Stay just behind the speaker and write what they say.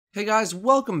Hey guys,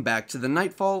 welcome back to the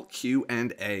Nightfall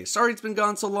Q&A. Sorry it's been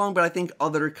gone so long, but I think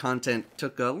other content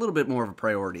took a little bit more of a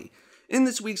priority. In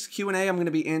this week's Q&A, I'm going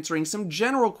to be answering some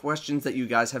general questions that you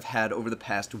guys have had over the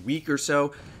past week or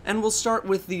so, and we'll start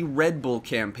with the Red Bull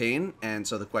campaign, and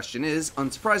so the question is,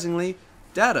 unsurprisingly,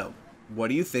 Datto, what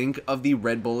do you think of the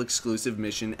Red Bull exclusive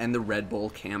mission and the Red Bull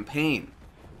campaign?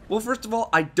 Well, first of all,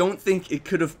 I don't think it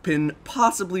could have been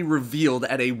possibly revealed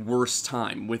at a worse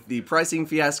time. With the pricing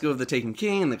fiasco of the Taken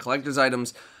King and the collector's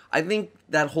items, I think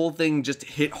that whole thing just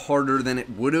hit harder than it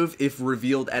would have if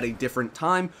revealed at a different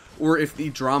time, or if the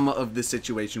drama of the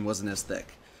situation wasn't as thick.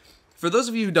 For those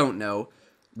of you who don't know,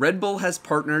 Red Bull has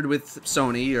partnered with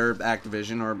Sony, or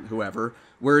Activision, or whoever,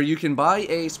 where you can buy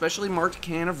a specially marked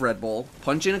can of Red Bull,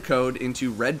 punch in a code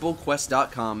into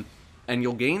redbullquest.com, and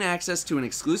you'll gain access to an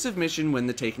exclusive mission when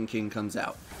the Taken King comes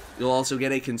out. You'll also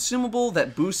get a consumable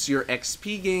that boosts your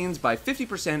XP gains by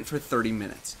 50% for 30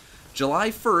 minutes. July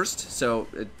 1st, so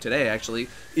today actually,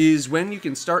 is when you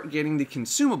can start getting the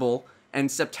consumable, and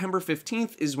September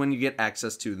 15th is when you get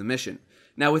access to the mission.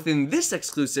 Now within this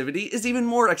exclusivity is even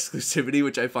more exclusivity,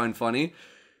 which I find funny.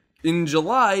 In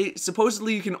July,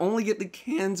 supposedly you can only get the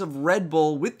cans of Red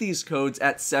Bull with these codes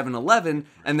at 7-Eleven,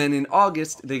 and then in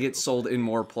August, they get sold in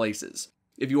more places.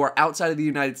 If you are outside of the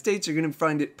United States, you're going to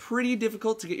find it pretty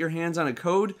difficult to get your hands on a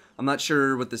code. I'm not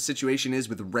sure what the situation is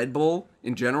with Red Bull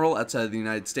in general outside of the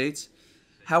United States.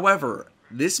 However,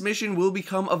 this mission will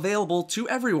become available to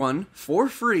everyone for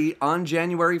free on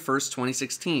January 1st,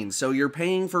 2016, so you're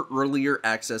paying for earlier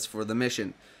access for the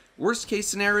mission. Worst case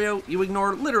scenario, you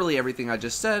ignore literally everything I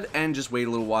just said and just wait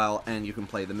a little while and you can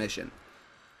play the mission.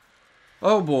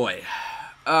 Oh boy.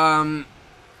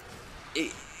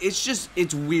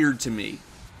 It's weird to me.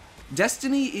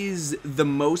 Destiny is the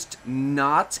most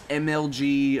not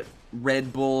MLG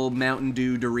Red Bull Mountain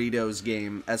Dew Doritos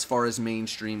game as far as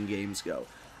mainstream games go.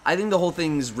 I think the whole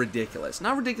thing's ridiculous.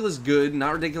 Not ridiculous good,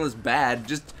 not ridiculous bad,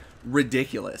 just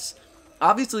ridiculous.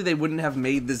 Obviously, they wouldn't have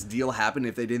made this deal happen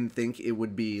if they didn't think it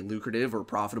would be lucrative or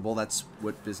profitable. That's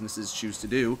what businesses choose to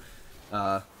do.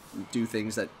 Do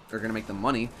things that are going to make them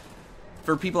money.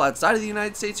 For people outside of the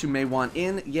United States who may want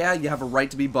in, yeah, you have a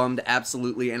right to be bummed,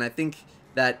 absolutely. And I think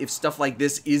that if stuff like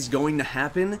this is going to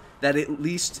happen, that it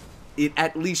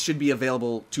at least should be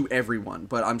available to everyone.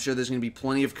 But I'm sure there's going to be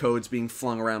plenty of codes being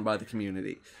flung around by the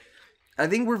community. I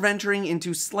think we're venturing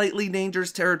into slightly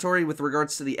dangerous territory with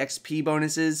regards to the XP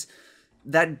bonuses.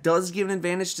 That does give an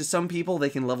advantage to some people. They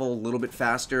can level a little bit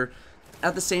faster.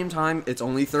 At the same time, it's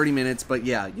only 30 minutes, but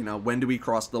yeah, you know, when do we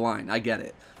cross the line? I get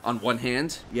it. On one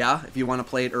hand, yeah, if you want to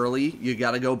play it early, you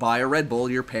gotta go buy a Red Bull,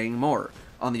 you're paying more.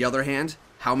 On the other hand,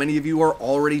 how many of you are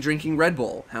already drinking Red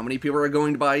Bull? How many people are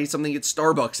going to buy something at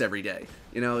Starbucks every day?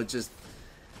 You know,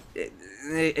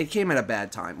 it came at a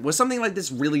bad time. Was something like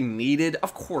this really needed?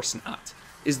 Of course not.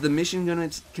 Is the mission going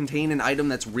to contain an item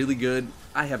that's really good?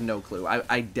 I have no clue.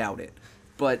 I doubt it.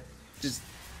 But, just,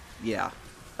 yeah,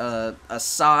 a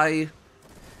sigh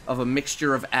of a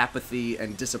mixture of apathy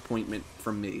and disappointment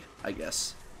from me, I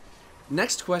guess.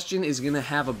 Next question is going to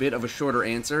have a bit of a shorter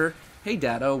answer. Hey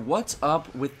Datto, what's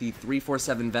up with the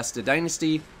 347 Vesta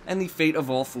Dynasty and the Fate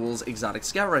of All Fools exotic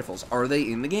scout rifles? Are they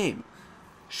in the game?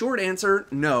 Short answer,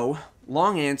 no.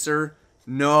 Long answer,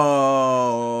 no.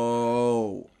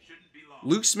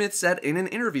 Luke Smith said in an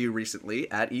interview recently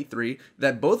at E3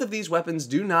 that both of these weapons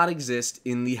do not exist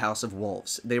in the House of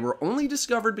Wolves. They were only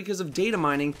discovered because of data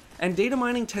mining, and data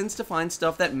mining tends to find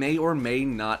stuff that may or may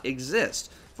not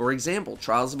exist. For example,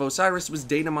 Trials of Osiris was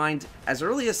data mined as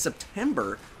early as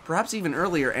September, perhaps even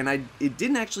earlier, and it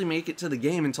didn't actually make it to the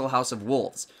game until House of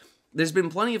Wolves. There's been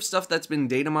plenty of stuff that's been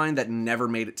data mined that never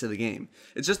made it to the game.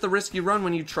 It's just the risk you run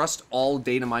when you trust all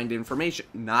data mined information.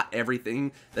 Not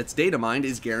everything that's data mined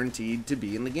is guaranteed to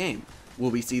be in the game.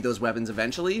 Will we see those weapons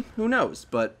eventually? Who knows?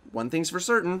 But one thing's for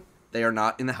certain, they are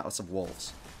not in the House of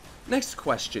Wolves. Next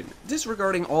question.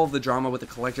 Disregarding all of the drama with the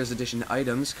collector's edition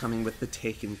items coming with the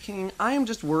Taken King, I am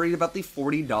just worried about the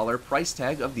 $40 price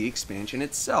tag of the expansion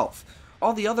itself.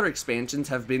 All the other expansions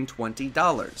have been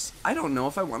 $20. I don't know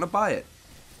if I want to buy it.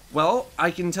 Well,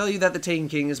 I can tell you that the Taken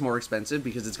King is more expensive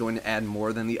because it's going to add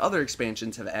more than the other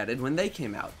expansions have added when they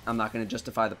came out. I'm not going to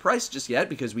justify the price just yet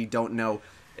because we don't know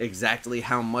exactly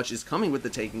how much is coming with the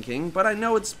Taken King, but I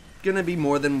know it's going to be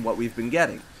more than what we've been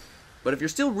getting. But if you're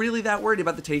still really that worried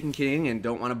about the Taken King and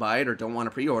don't want to buy it or don't want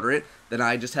to pre-order it, then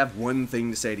I just have one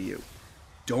thing to say to you.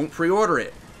 Don't pre-order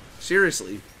it.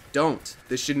 Seriously, don't.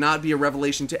 This should not be a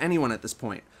revelation to anyone at this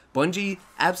point. Bungie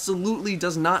absolutely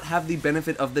does not have the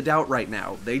benefit of the doubt right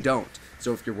now. They don't.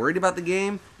 So if you're worried about the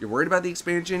game, you're worried about the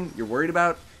expansion, you're worried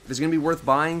about if it's going to be worth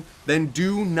buying, then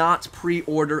do not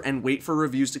pre-order and wait for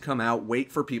reviews to come out,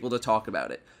 wait for people to talk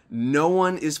about it. No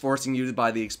one is forcing you to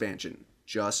buy the expansion.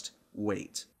 Just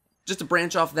wait. Just to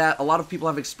branch off that, a lot of people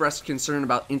have expressed concern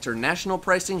about international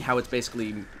pricing, how it's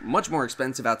basically much more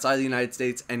expensive outside the United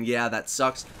States, and yeah, that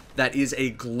sucks. That is a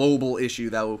global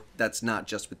issue, though. That's not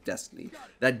just with Destiny.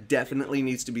 That definitely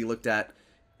needs to be looked at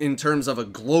in terms of a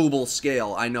global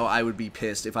scale. I know I would be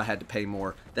pissed if I had to pay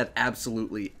more. That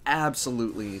absolutely,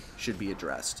 absolutely should be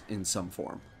addressed in some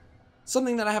form.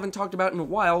 Something that I haven't talked about in a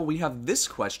while, we have this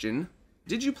question.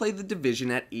 Did you play The Division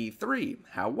at E3?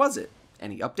 How was it?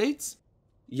 Any updates?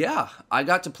 Yeah, I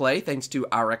got to play thanks to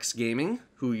RX Gaming,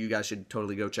 who you guys should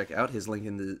totally go check out. His link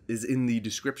is in the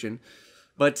description.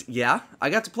 But yeah, I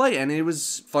got to play, and it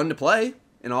was fun to play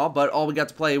and all, but all we got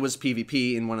to play was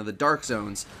PvP in one of the dark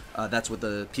zones. That's what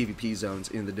the PvP zones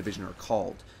in The Division are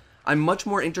called. I'm much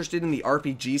more interested in the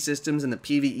RPG systems and the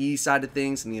PvE side of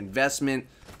things and the investment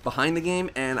behind the game,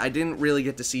 and I didn't really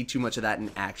get to see too much of that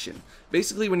in action.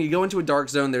 Basically, when you go into a dark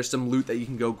zone, there's some loot that you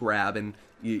can go grab, and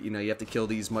you know, you have to kill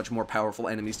these much more powerful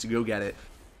enemies to go get it.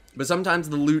 But sometimes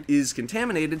the loot is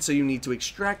contaminated, so you need to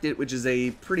extract it, which is a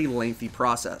pretty lengthy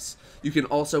process. You can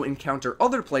also encounter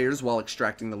other players while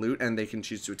extracting the loot, and they can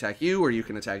choose to attack you, or you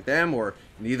can attack them, or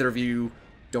neither of you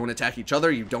don't attack each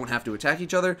other. You don't have to attack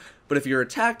each other, but if you're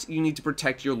attacked, you need to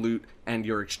protect your loot and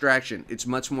your extraction. It's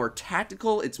much more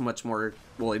tactical, it's much more,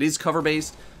 well, it is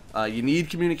cover-based, you need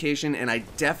communication, and I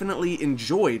definitely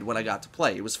enjoyed what I got to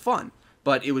play. It was fun.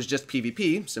 But it was just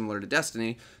PvP, similar to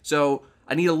Destiny, so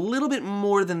I need a little bit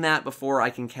more than that before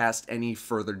I can cast any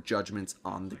further judgments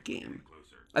on the game.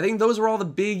 I think those were all the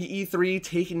big E3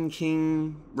 Taken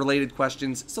King related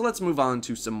questions, so let's move on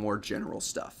to some more general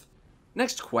stuff.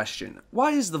 Next question. Why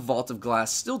is the Vault of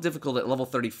Glass still difficult at level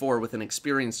 34 with an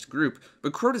experienced group,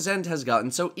 but Crota's End has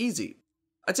gotten so easy?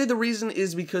 I'd say the reason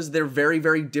is because they're very,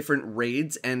 very different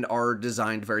raids and are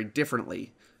designed very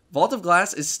differently. Vault of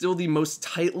Glass is still the most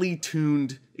tightly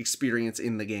tuned experience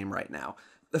in the game right now.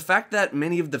 The fact that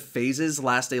many of the phases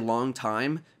last a long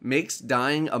time makes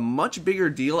dying a much bigger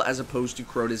deal as opposed to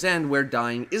Crota's End, where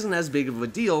dying isn't as big of a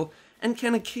deal and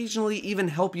can occasionally even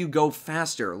help you go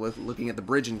faster, looking at the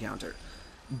bridge encounter.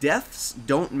 Deaths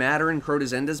don't matter in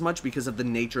Crota's End as much because of the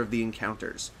nature of the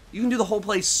encounters. You can do the whole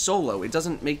place solo, it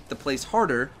doesn't make the place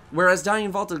harder, whereas dying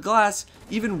in Vault of Glass,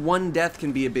 even one death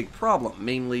can be a big problem,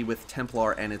 mainly with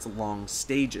Templar and its long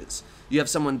stages. You have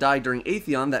someone die during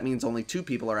Atheon, that means only 2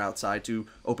 people are outside to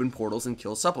open portals and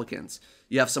kill supplicants.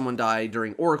 You have someone die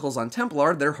during Oracles on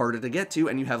Templar, they're harder to get to,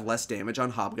 and you have less damage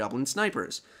on Hobgoblin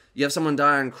Snipers. You have someone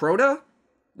die on Crota?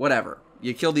 Whatever.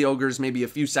 You kill the ogres maybe a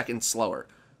few seconds slower.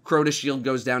 Crota's shield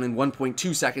goes down in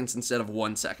 1.2 seconds instead of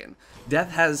 1 second.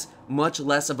 Death has much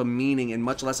less of a meaning and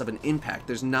much less of an impact.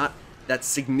 There's not that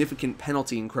significant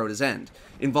penalty in Crota's End.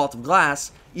 In Vault of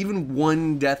Glass, even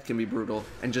one death can be brutal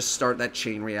and just start that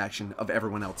chain reaction of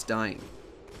everyone else dying.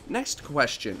 Next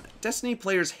question. Destiny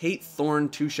players hate Thorn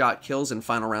 2-shot kills and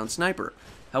final round sniper.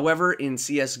 However, in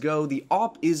CSGO, the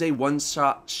AWP is a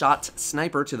one-shot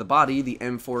sniper to the body, the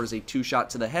M4 is a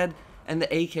 2-shot to the head, and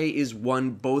the AK is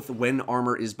one both when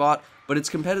armor is bought, but its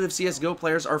competitive CSGO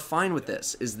players are fine with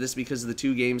this. Is this because the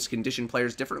 2 games condition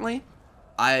players differently?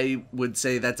 I would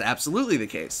say that's absolutely the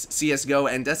case. CSGO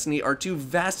and Destiny are 2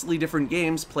 vastly different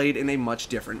games played in a much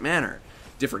different manner.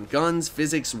 Different guns,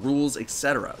 physics, rules,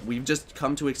 etc. We've just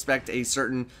come to expect a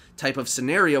certain type of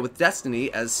scenario with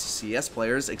Destiny as CS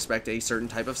players expect a certain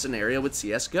type of scenario with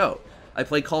CSGO. I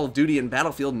play Call of Duty and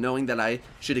Battlefield knowing that I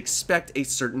should expect a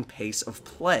certain pace of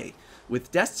play.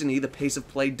 With Destiny, the pace of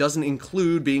play doesn't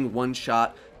include being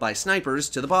one-shot by snipers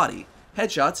to the body.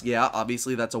 Headshots, yeah,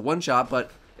 obviously that's a one-shot,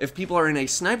 but if people are in a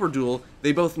sniper duel,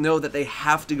 they both know that they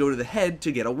have to go to the head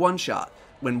to get a one-shot.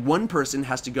 When one person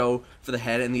has to go for the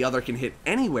head and the other can hit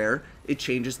anywhere, it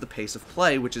changes the pace of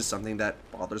play, which is something that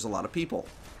bothers a lot of people.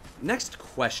 Next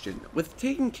question. With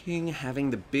Taken King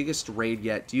having the biggest raid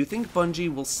yet, do you think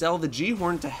Bungie will sell the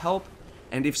G-Horn to help?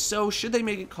 And if so, should they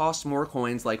make it cost more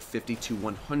coins like 50 to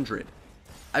 100?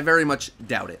 I very much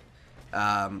doubt it.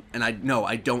 And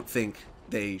I don't think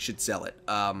they should sell it.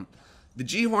 The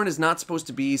G-Horn is not supposed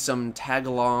to be some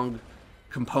tag-along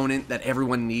component that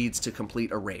everyone needs to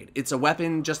complete a raid. It's a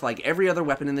weapon just like every other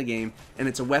weapon in the game, and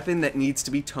it's a weapon that needs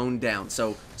to be toned down.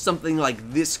 So something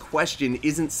like this question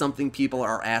isn't something people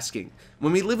are asking.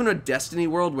 When we live in a Destiny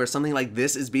world where something like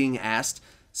this is being asked,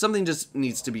 something just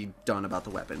needs to be done about the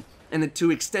weapon. And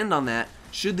to extend on that,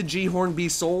 should the G-Horn be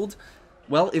sold?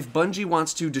 Well, if Bungie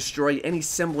wants to destroy any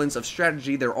semblance of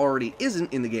strategy there already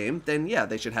isn't in the game, then yeah,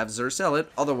 they should have Xur sell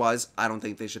it. Otherwise, I don't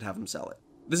think they should have him sell it.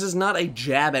 This is not a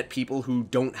jab at people who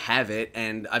don't have it,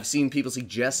 and I've seen people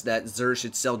suggest that Xur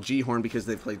should sell G-Horn because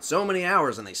they've played so many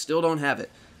hours and they still don't have it.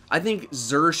 I think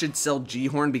Xur should sell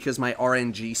G-Horn because my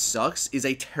RNG sucks is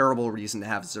a terrible reason to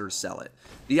have Xur sell it.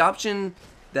 The option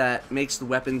that makes the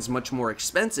weapons much more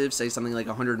expensive, say something like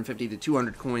 150 to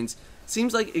 200 coins,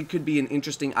 seems like it could be an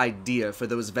interesting idea for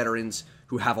those veterans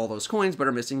who have all those coins but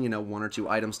are missing, you know, 1 or 2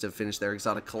 items to finish their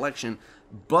exotic collection.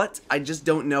 But I just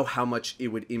don't know how much it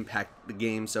would impact the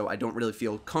game, so I don't really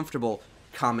feel comfortable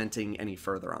commenting any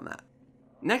further on that.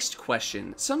 Next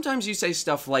question. Sometimes you say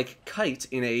stuff like kite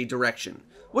in a direction.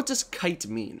 What does kite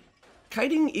mean?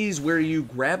 Kiting is where you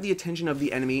grab the attention of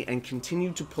the enemy and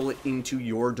continue to pull it into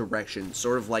your direction,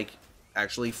 sort of like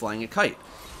actually flying a kite.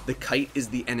 The kite is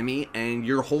the enemy and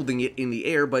you're holding it in the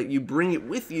air, but you bring it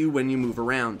with you when you move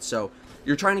around. So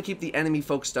you're trying to keep the enemy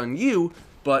focused on you,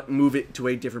 but move it to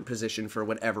a different position for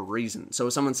whatever reason. So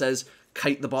if someone says,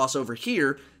 kite the boss over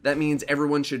here, that means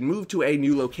everyone should move to a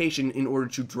new location in order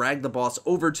to drag the boss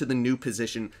over to the new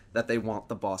position that they want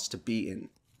the boss to be in.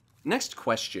 Next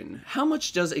question, how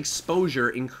much does exposure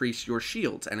increase your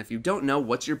shields? And if you don't know,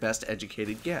 what's your best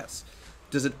educated guess?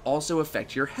 Does it also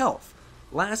affect your health?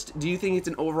 Last, do you think it's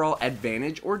an overall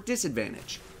advantage or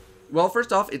disadvantage? Well,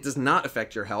 first off, it does not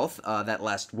affect your health. That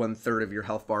last 1/3 of your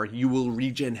health bar, you will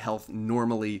regen health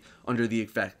normally under the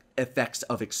effects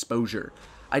of exposure.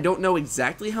 I don't know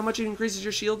exactly how much it increases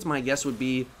your shields. My guess would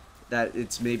be that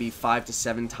it's maybe 5 to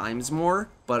 7 times more,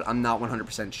 but I'm not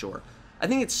 100% sure. I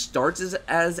think it starts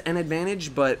as an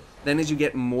advantage, but then as you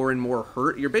get more and more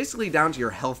hurt, you're basically down to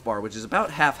your health bar, which is about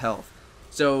half health.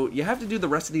 So you have to do the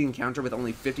rest of the encounter with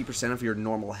only 50% of your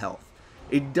normal health.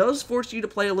 It does force you to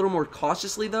play a little more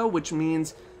cautiously though, which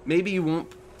means maybe you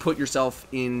won't put yourself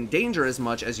in danger as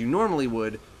much as you normally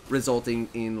would, resulting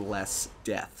in less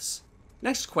deaths.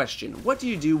 Next question, what do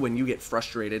you do when you get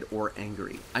frustrated or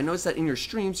angry? I noticed that in your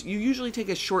streams, you usually take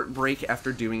a short break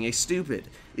after doing a stupid.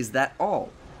 Is that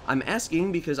all? I'm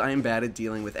asking because I am bad at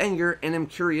dealing with anger and am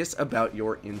curious about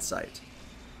your insight.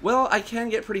 Well, I can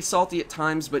get pretty salty at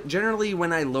times, but generally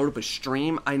when I load up a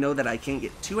stream, I know that I can't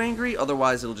get too angry,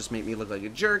 otherwise it'll just make me look like a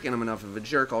jerk, and I'm enough of a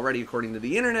jerk already according to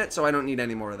the internet, so I don't need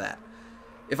any more of that.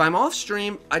 If I'm off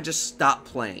stream, I just stop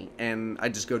playing, and I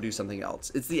just go do something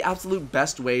else. It's the absolute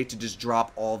best way to just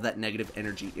drop all of that negative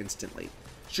energy instantly.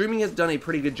 Streaming has done a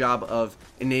pretty good job of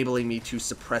enabling me to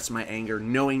suppress my anger,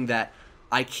 knowing that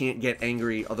I can't get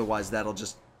angry, otherwise that'll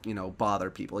just, you know,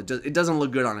 bother people. It doesn't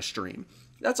look good on a stream.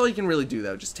 That's all you can really do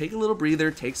though. Just take a little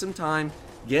breather, take some time,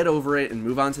 get over it, and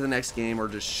move on to the next game, or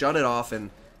just shut it off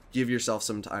and give yourself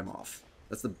some time off.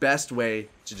 That's the best way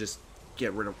to just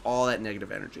get rid of all that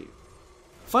negative energy.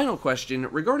 Final question,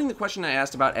 regarding the question I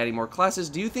asked about adding more classes,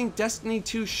 do you think Destiny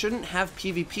 2 shouldn't have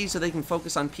PvP so they can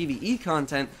focus on PvE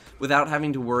content without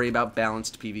having to worry about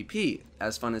balanced PvP?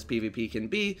 As fun as PvP can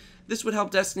be, this would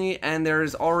help Destiny, and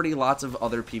there's already lots of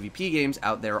other PvP games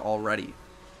out there already.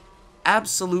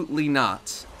 Absolutely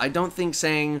not. I don't think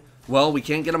saying, well, we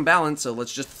can't get them balanced, so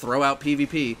let's just throw out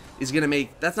PvP,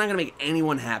 that's not gonna make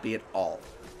anyone happy at all.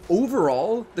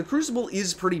 Overall, the Crucible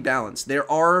is pretty balanced. There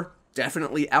are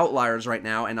definitely outliers right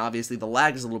now, and obviously the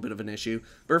lag is a little bit of an issue,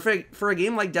 but for a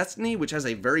game like Destiny, which has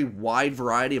a very wide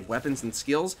variety of weapons and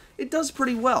skills, it does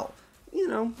pretty well. You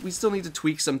know, we still need to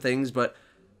tweak some things, but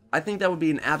I think that would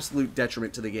be an absolute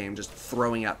detriment to the game, just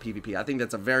throwing out PvP. I think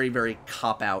that's a very, very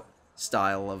cop-out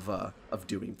style of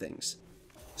doing things.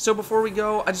 So before we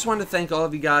go, I just wanted to thank all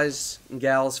of you guys and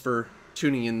gals for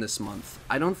tuning in this month.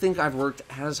 I don't think I've worked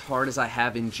as hard as I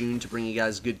have in June to bring you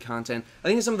guys good content. I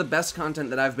think it's some of the best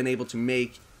content that I've been able to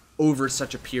make over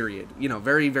such a period. You know,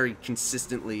 very, very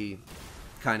consistently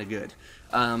kind of good.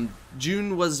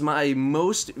 June was my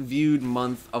most viewed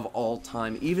month of all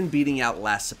time, even beating out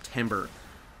last September.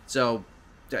 So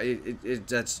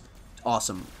that's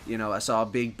awesome. You know, I saw a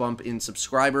big bump in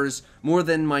subscribers, more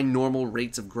than my normal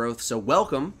rates of growth. So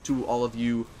welcome to all of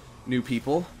you new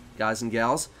people, guys and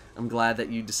gals. I'm glad that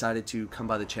you decided to come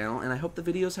by the channel, and I hope the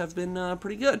videos have been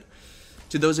pretty good.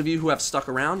 To those of you who have stuck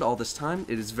around all this time,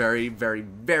 it is very, very,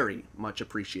 very much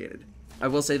appreciated. I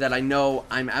will say that I know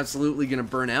I'm absolutely going to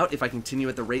burn out if I continue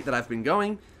at the rate that I've been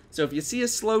going. So if you see a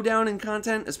slowdown in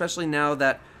content, especially now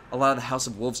that a lot of the House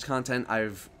of Wolves content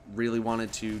I've really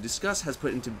wanted to discuss has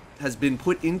been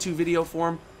put into video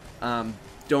form,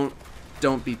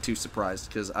 don't be too surprised,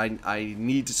 because I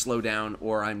need to slow down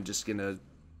or I'm just gonna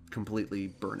completely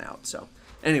burn out. So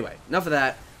anyway, enough of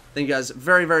that. Thank you guys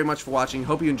very, very much for watching.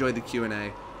 Hope you enjoyed the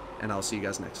Q&A, and I'll see you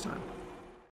guys next time.